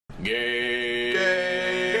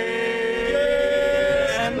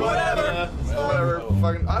Games&Whatever. Whatever.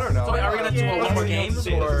 Fucking, I don't know. So wait, are we gonna do one more games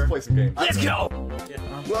or? Let's play some games. Let's go.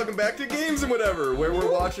 Welcome back to Games&Whatever, where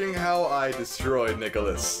we're watching how I destroyed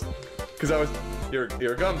Nicholas. Cause I was here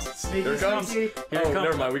it comes. Here it comes. Oh,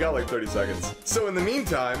 never mind. We got like 30 seconds. So in the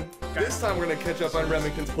meantime, this time we're gonna catch up on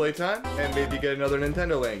Remington's playtime and maybe get another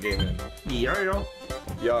Nintendoland game in.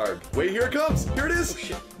 Yard. Wait, here it comes. Here it is. Oh,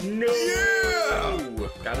 shit. No. Yeah.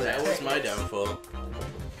 That was my downfall.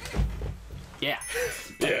 Yeah.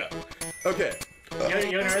 Yeah. Okay.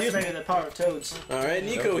 You underestimated the power of toads. Alright,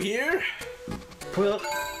 Nico here.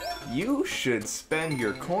 You should spend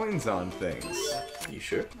your coins on things. You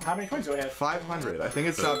sure? How many coins do I have? 500. I think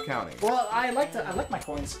it stopped counting. Well, I like my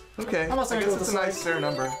coins. Okay. How much I I guess go with it's the a nice slides? fair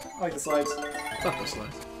number. I like the slides. Fuck those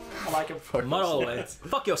slides. I like them. Mud all the way.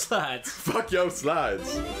 Fuck your slides. Fuck yo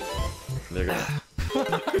slides. They're gonna. We're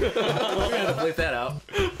gonna bleep that out.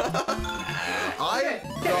 I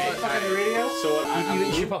thought Fucking the radio. So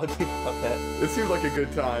You should probably bleep out that. it seemed like a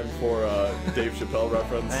good time for a Dave Chappelle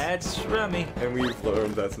reference, That's Remi. and we've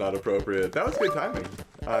learned that's not appropriate. That was good timing.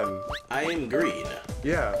 I am green.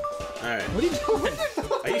 Yeah. Alright. What are you doing?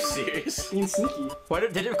 Are you serious? Being sneaky. Why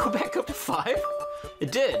did it go back up to 5?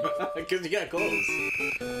 It did. Because you got clothes.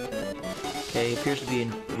 Okay, he appears to be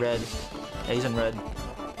in red. Yeah, he's in red.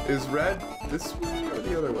 Is red this way or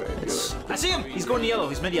the other way? The other. I see him! He's going to yellow.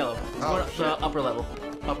 He's mid-yellow. He's Oh, going up shit. the upper level.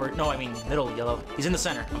 Middle yellow. He's in the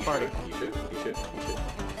center. I'm farting. You should.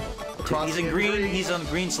 Across He's in the green. He's on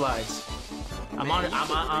green slides. I'm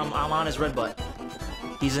on his red butt.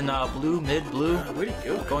 He's in blue, mid blue, Where'd he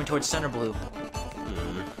go? going towards center blue.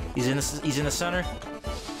 He's in the center.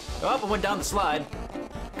 Oh, I went down the slide.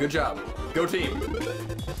 Good job. Go team.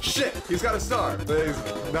 Shit, he's got a star, but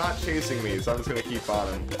he's not chasing me, so I'm just gonna keep on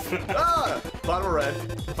him. Ah! Bottom of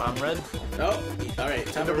red. Bottom red. Oh, alright.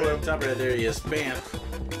 Top In of the red. blue. Top of red. There he is. Bam.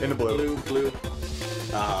 In the blue. Blue.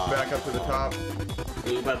 Back up to the top.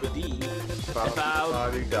 Blue by the D.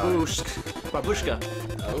 Babushka.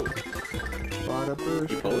 Oh.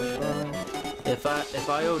 You Polish? If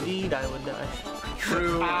I OD'd, I would die.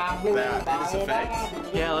 True. That That is a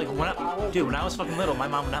fact. Yeah, like when I was fucking little, my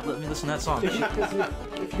mom would not let me listen to that song. Because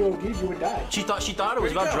if you OD'd, you would die. She thought it was Where'd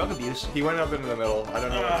he about go? drug abuse. He went up into the middle. I don't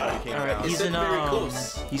know how he came All right, down. he's said in very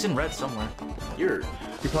close. he's in red somewhere. You're.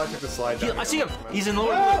 He probably took the slide down. I see him. He's in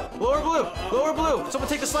lower blue. Lower blue. Someone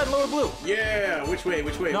take the slide in lower blue. Yeah. Which way? No,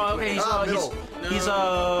 Which okay, way? middle. he's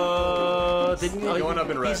Going up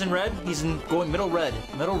in red. He's in red. He's in going middle red.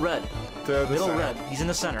 Middle red. To the Middle center. red. He's in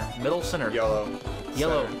the center. Middle center. Yellow.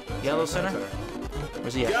 Yellow. Center. Yellow center.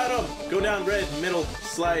 Where's he at? Got him. Go down red. Middle.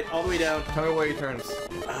 Slide all the way down. Tell me where he turns.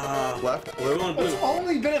 Left. We're going blue. It's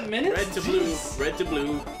only been a minute? Red to blue. Red to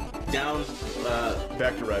blue. Down.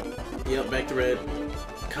 Back to red. Yep. Back to red.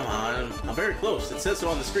 Come on. I'm very close. It says so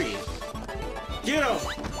on the screen. Get him.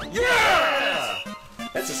 Yeah!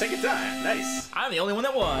 That's the second time. Nice. I'm the only one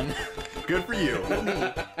that won. Good for you.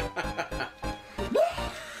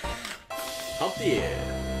 Hump the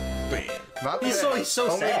air. Bam. Not He's today. so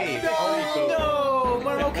Only sad. me. Only Boob. No,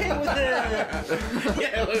 but I'm okay with it.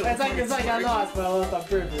 Yeah. It's like I lost, but I lost on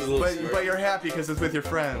purpose. But you're happy because it's with your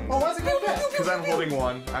friends. Well, why's it go back? Because I'm holding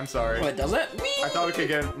one. I'm sorry. What does it? I thought we could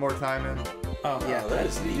get more time in. Oh Yeah, that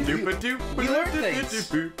is neat. We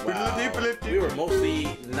We were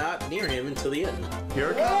mostly not near him until the end.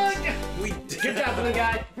 Here it comes. We Good job, little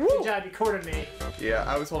guy. Good job, you cornered me. Yeah,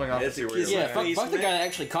 I was holding on to It's see a where you kiss. were. Yeah, Yeah, fuck, face fuck the man. guy that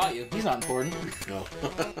actually caught you. He's not important. No.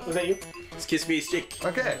 Was that you? It's Kiss Face Chick.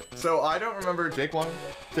 Okay, so I don't remember Jake won.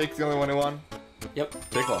 Jake's the only one who won. Yep.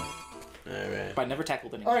 Jake won. Alright. But I never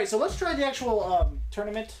tackled anyone. Alright, so let's try the actual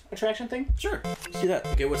tournament attraction thing. Sure. Let's do that.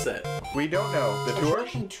 Okay, what's that? We don't know. The tour?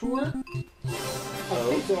 Attraction tour?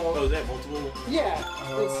 Oh, so. is that multiple? Yeah,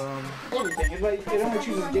 it's everything. It only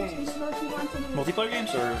chooses games. Multiplayer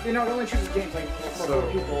games or You know, it only chooses games like for So-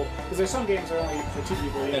 4 people. Because there's some games that are only for 2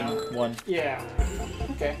 people, you know? and one? Yeah.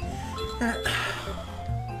 Okay.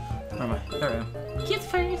 Where am I? There I am.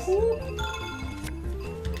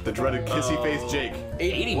 The dreaded kissy face Jake.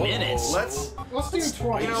 80 minutes. Let's Let's do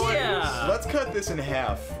 20. you know what? Yeah. Let's cut this in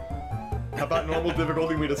half. How about normal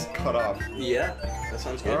difficulty we just cut off? Yeah, that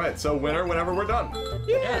sounds good. Alright, so winner whenever we're done.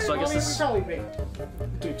 Yeah, so I guess we this. probably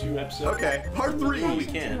do 2 episodes. Okay, part 3. We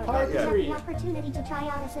can. Part Yeah. 3. The opportunity to try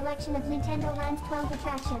out a selection of Nintendoland's 12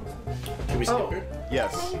 attractions. Can we skip Oh. her?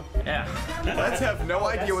 Yes. Yeah. Let's have no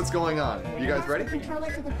idea what's going on. You guys ready?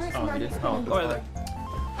 Controller to the person Oh, on you the did? screen. Oh, there.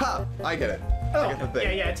 Ha! I get it. I Oh, get the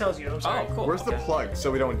thing. yeah, it tells you. I'm sorry. Oh, cool. Where's the Okay. plug so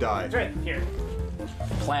we don't die? It's right here.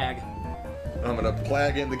 Plag. I'm gonna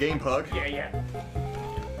plug in the game plug. Yeah.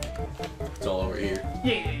 It's all over here.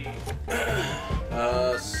 Yeah.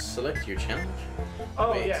 select your challenge?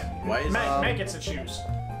 Oh, Wait, yeah. why is Matt gets to choose.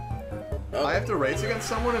 Oh, I have to race against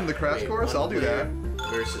someone in the crash wait, course? one I'll do that.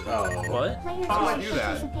 player Versus, oh. What? Players How would I who do are that?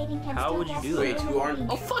 participating can How still would you guess do the Wait, who winner aren't? of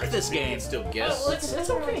the Oh, fuck this We can game. still guess. It's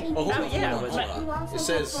okay. Oh, hold on, yeah, hold on, but- hold You on. also It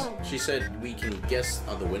says, have fun. she said we can guess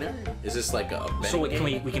on the winner? Is this like a betting So wait,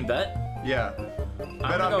 game? we can bet? Yeah. I'm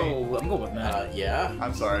Bet gonna on me. go. I'm going with Matt. Yeah.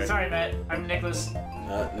 I'm sorry. Sorry, Matt. I'm Nicholas.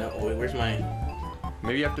 No, wait, where's my...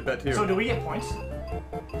 Maybe you have to bet too. So do we get points?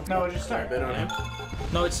 No, just Sorry, start. bet on him?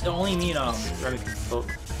 No, it's only me and Remi. Oh,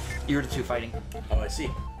 you're the two fighting. Oh, I see.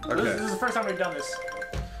 This Okay. is the first time we've done this.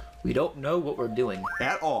 We don't know what we're doing.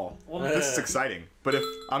 At all. Well, This is exciting. But if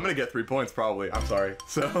I'm gonna get 3 points probably. I'm sorry.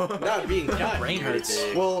 So. Not being kind. brain hurts.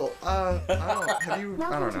 Well, I don't. Have you? I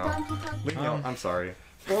Welcome don't to know. Donkey Kong. Leave me alone. I'm sorry.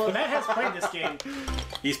 Well, Matt has played this game.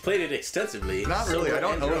 He's played it extensively. Not really. I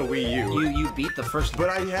don't own a Wii U. You beat the first. But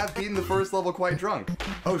I have beaten the first level quite drunk.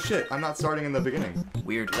 Oh shit! I'm not starting in the beginning.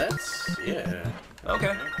 Weird. That's... yeah.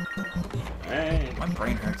 Okay. Alright. My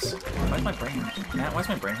brain hurts. Why's my brain hurt? Matt, why's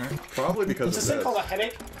my brain hurt? Probably because It's of this thing this. called a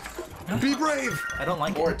headache. Be brave. I don't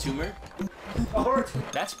like Or a it. tumor. Or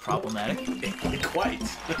That's problematic. Quite.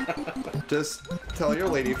 Just tell your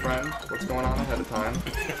lady friend what's going on ahead of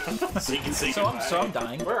time. So you can say So goodbye. I'm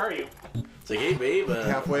dying. where are you? It's like, hey babe,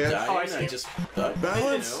 Halfway in. dying, Oh, I see. I just thought,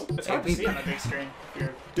 Balance. you know. It's hard to see on the big screen.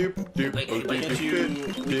 Here. Doop doop. Wait, oh, wait, doop, can't doop, you-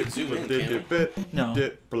 doop, we doop, can zoom in, doop, can't doop, doop, No.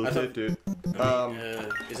 doop, I thought- doop,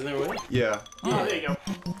 doop. Isn't there a way? Yeah. Oh, there you go.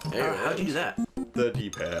 There How'd you do that? The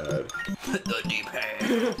D-pad. The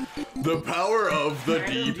D-pad. The power of the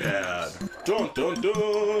D-pad. Dun dun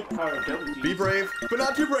dun! Power of double Be brave, but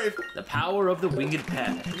not too brave. The power of the winged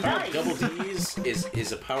pad. Nice. Double D's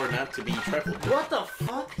is a power not to be trifled with. What the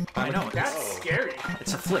fuck? I know. That's Oh. scary.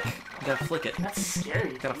 It's a flick. You gotta flick it. That's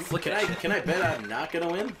scary. You gotta flick Can it. I bet I'm not gonna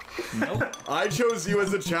win? Nope. I chose you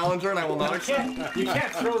as a challenger, and I will not You accept.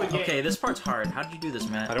 can't throw the game. Okay, this part's hard. How did you do this,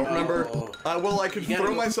 Matt? I don't remember. Oh. Well, I could You gotta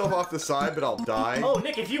throw go- myself off the side, but I'll die. Oh,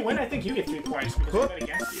 Nick, if you win, I think you get 3 points because I bet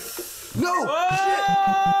against you. No!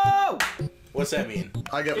 Oh! What's that mean?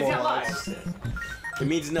 I get Is more that lives. live? It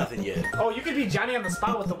means nothing yet. Oh, you could be Johnny on the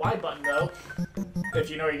spot with the Y button, though. If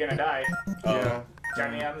you know you're gonna die. Yeah.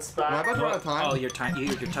 Johnny on the Am I spot. about to run out of time? Oh, your time.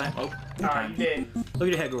 Your time. Oh, your Oh, time. you did. Look at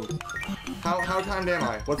your head, girl. How timed am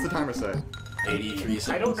I? What's the timer say? 83 seconds.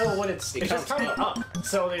 I don't know what it's. It It's just counts counting up. up.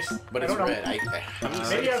 So there's. But I it's don't know. red. How many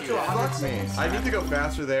Maybe seconds up do to you have? Fuck me. I need to go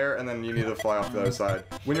faster there, and then you need to fly off the other side.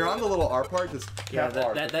 When you're on the little R part, just Yeah, tap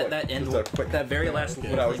R. that end. Just a quick. That very last.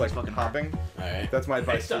 When I was like fucking hopping. Alright. That's my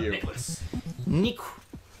advice Next to up, you. Nicholas. Nico.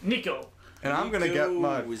 Nico. And I'm gonna get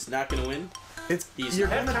my. Who's not gonna win? It's. He's You're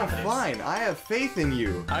not. gonna be fine. I have faith in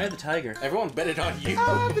you. I am the tiger. Everyone bet it on you.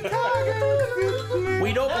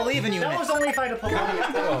 We don't believe in you, That Nick. was only if I had to pull out.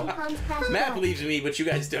 Donkey Kong's Crash Matt Bandicoot. believes in me, but you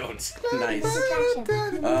guys don't. Nice.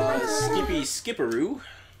 Attraction. Skippy Skipperoo.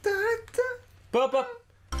 Bump up.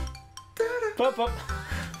 Bump up.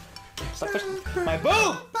 Stop pushing my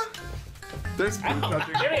boob. There's.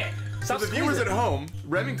 Give it. So the viewers at home,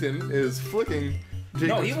 Remington is flicking Jacob's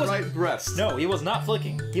No, he wasn't. right breast. No, he was not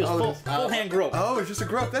flicking. He was Oh, full, this- full hand grope. Oh, it's just a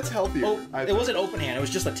grope. That's healthier. Oh, I it think. wasn't open hand. It was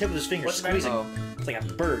just the tip of his finger What's the squeezing. Oh. It's like a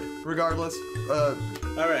bird. Regardless,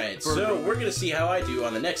 Alright, so we're gonna see how I do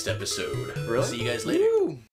on the next episode. Really? See you guys later.